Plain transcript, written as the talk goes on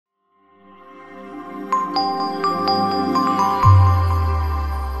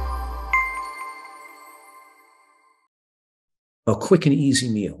quick and easy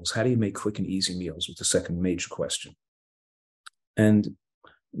meals. How do you make quick and easy meals? Was the second major question. And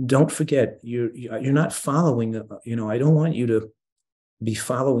don't forget, you're not following, I don't want you to be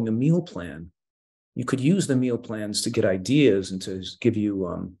following a meal plan. You could use the meal plans to get ideas and to give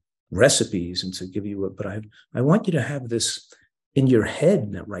you recipes and to give you, but I want you to have this in your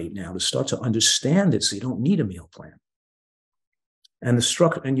head right now to start to understand it, so you don't need a meal plan. And the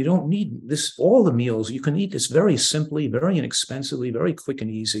structure, and you don't need this, all the meals, you can eat this very simply, very inexpensively, very quick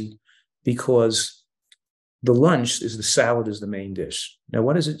and easy, because the lunch is the salad is the main dish. Now,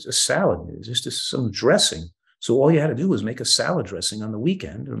 what is it? A salad is just some dressing. So all you had to do was make a salad dressing on the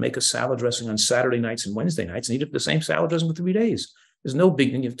weekend, or make a salad dressing on Saturday nights and Wednesday nights, and eat the same salad dressing for 3 days. There's no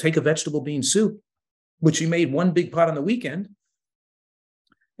big thing. You take a vegetable bean soup, which you made one big pot on the weekend,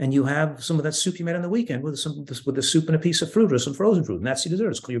 and you have some of that soup you made on the weekend with the soup and a piece of fruit or some frozen fruit, and that's your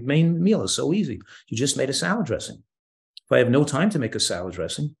dessert. Your main meal is so easy. You just made a salad dressing. If I have no time to make a salad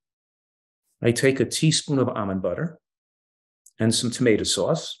dressing, I take a teaspoon of almond butter and some tomato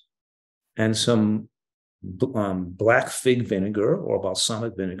sauce and some black fig vinegar or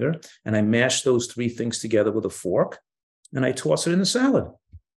balsamic vinegar, and I mash those three things together with a fork, and I toss it in the salad.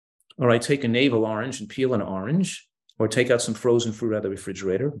 Or I take a navel orange and peel an orange, or take out some frozen fruit out of the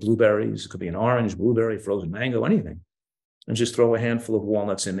refrigerator, blueberries, it could be an orange, blueberry, frozen mango, anything, and just throw a handful of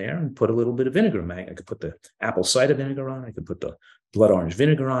walnuts in there and put a little bit of vinegar. I could put the apple cider vinegar on, I could put the blood orange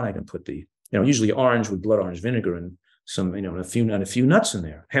vinegar on, I can put the, usually orange with blood orange vinegar and some, a few nuts in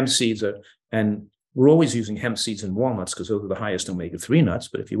there. Hemp seeds and we're always using hemp seeds and walnuts because those are the highest omega-3 nuts.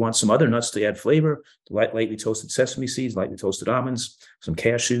 But if you want some other nuts to add flavor, lightly toasted sesame seeds, lightly toasted almonds, some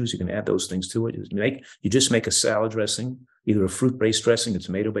cashews, you can add those things to it. You just make a salad dressing, either a fruit-based dressing, a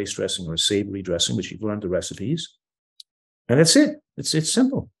tomato-based dressing, or a savory dressing, which you've learned the recipes. And that's it. It's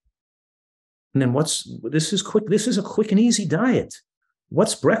simple. And then this is quick. This is a quick and easy diet.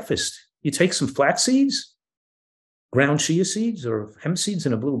 What's breakfast? You take some flax seeds, ground chia seeds or hemp seeds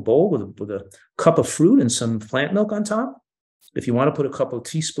in a little bowl with a cup of fruit and some plant milk on top. If you want to put a couple of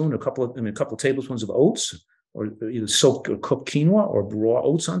teaspoons, a couple of tablespoons of oats, or either soaked or cooked quinoa or raw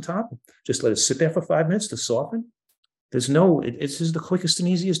oats on top, just let it sit there for 5 minutes to soften. This is the quickest and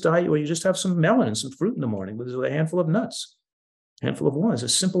easiest diet where you just have some melon and some fruit in the morning with a handful of nuts, a handful of walnuts.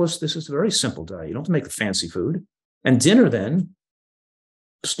 This is a very simple diet. You don't have to make the fancy food. And dinner then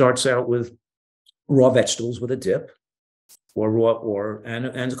starts out with raw vegetables with a dip, or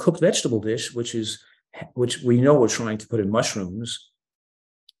a cooked vegetable dish, which we know we're trying to put in mushrooms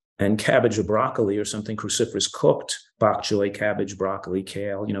and cabbage or broccoli or something cruciferous cooked, bok choy, cabbage, broccoli,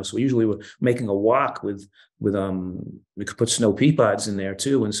 kale. So usually we're making a wok with we could put snow pea pods in there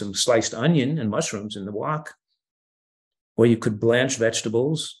too, and some sliced onion and mushrooms in the wok. Or you could blanch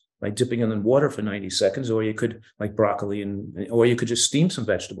vegetables by dipping them in water for 90 seconds, or you could, like broccoli, or you could just steam some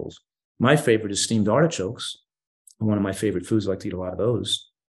vegetables. My favorite is steamed artichokes. One of my favorite foods. I like to eat a lot of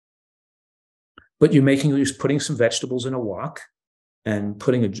those. But you're putting some vegetables in a wok and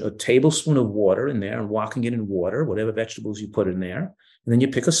putting a tablespoon of water in there and wocking it in water, whatever vegetables you put in there. And then you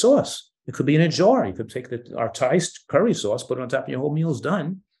pick a sauce. It could be in a jar. You could take our Thai curry sauce, put it on top, and your whole meal's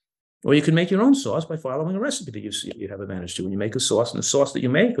done. Or you can make your own sauce by following a recipe that you have advantage to. When you make a sauce, and the sauce that you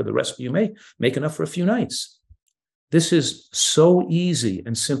make or the recipe you make enough for a few nights. This is so easy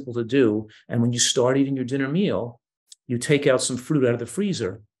and simple to do. And when you start eating your dinner meal, you take out some fruit out of the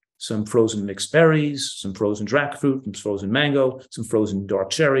freezer, some frozen mixed berries, some frozen jackfruit, some frozen mango, some frozen dark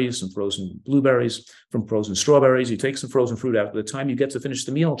cherries, some frozen blueberries, some frozen strawberries. You take some frozen fruit out. By the time you get to finish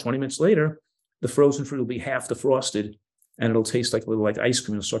the meal, 20 minutes later, the frozen fruit will be half defrosted, and it'll taste like a little like ice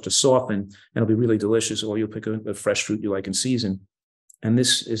cream. It'll start to soften, and it'll be really delicious. Or you'll pick a fresh fruit you like in season. And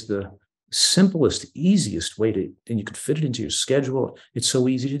this is the simplest, easiest way and you could fit it into your schedule. It's so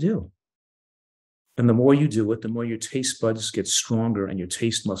easy to do. And the more you do it, the more your taste buds get stronger and your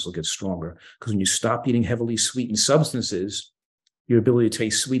taste muscle gets stronger. Because when you stop eating heavily sweetened substances, your ability to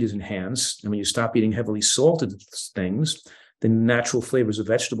taste sweet is enhanced. And when you stop eating heavily salted things, the natural flavors of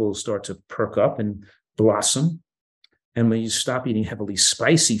vegetables start to perk up and blossom. And when you stop eating heavily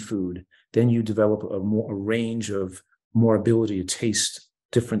spicy food, then you develop a range of more ability to taste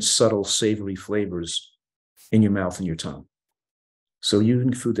different subtle savory flavors in your mouth and your tongue. So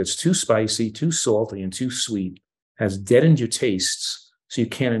using food that's too spicy, too salty, and too sweet has deadened your tastes, so you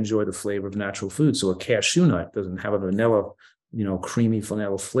can't enjoy the flavor of natural food. So a cashew nut doesn't have a vanilla, creamy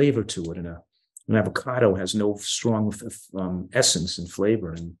vanilla flavor to it, and an avocado has no strong essence and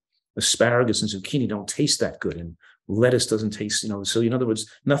flavor, and asparagus and zucchini don't taste that good, and lettuce doesn't taste, So in other words,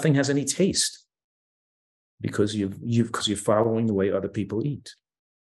 nothing has any taste because you're following the way other people eat.